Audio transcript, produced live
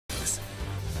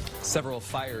Several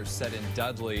fires set in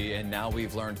Dudley, and now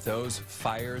we've learned those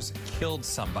fires killed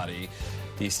somebody.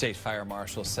 The state fire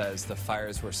marshal says the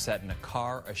fires were set in a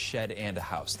car, a shed, and a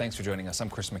house. Thanks for joining us. I'm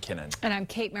Chris McKinnon. And I'm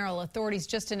Kate Merrill. Authorities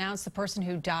just announced the person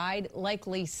who died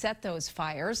likely set those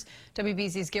fires.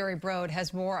 WBZ's Gary Brode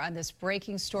has more on this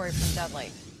breaking story from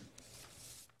Dudley.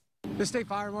 The state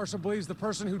fire marshal believes the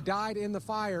person who died in the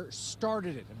fire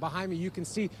started it. Behind me, you can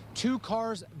see two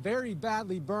cars very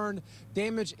badly burned,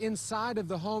 damage inside of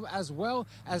the home as well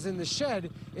as in the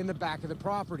shed in the back of the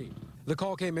property. The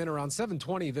call came in around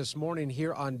 7:20 this morning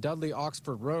here on Dudley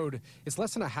Oxford Road. It's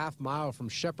less than a half mile from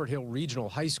Shepherd Hill Regional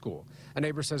High School. A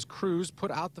neighbor says crews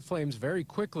put out the flames very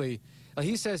quickly.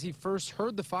 He says he first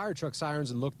heard the fire truck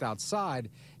sirens and looked outside,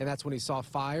 and that's when he saw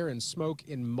fire and smoke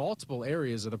in multiple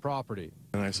areas of the property.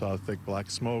 And I saw thick black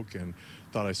smoke and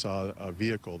thought I saw a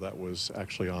vehicle that was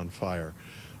actually on fire.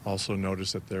 Also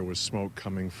noticed that there was smoke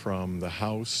coming from the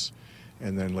house,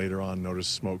 and then later on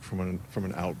noticed smoke from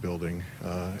an outbuilding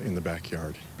in the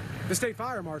backyard. The state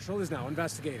fire marshal is now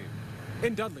investigating.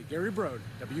 In Dudley, Gary Brode,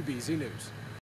 WBZ News.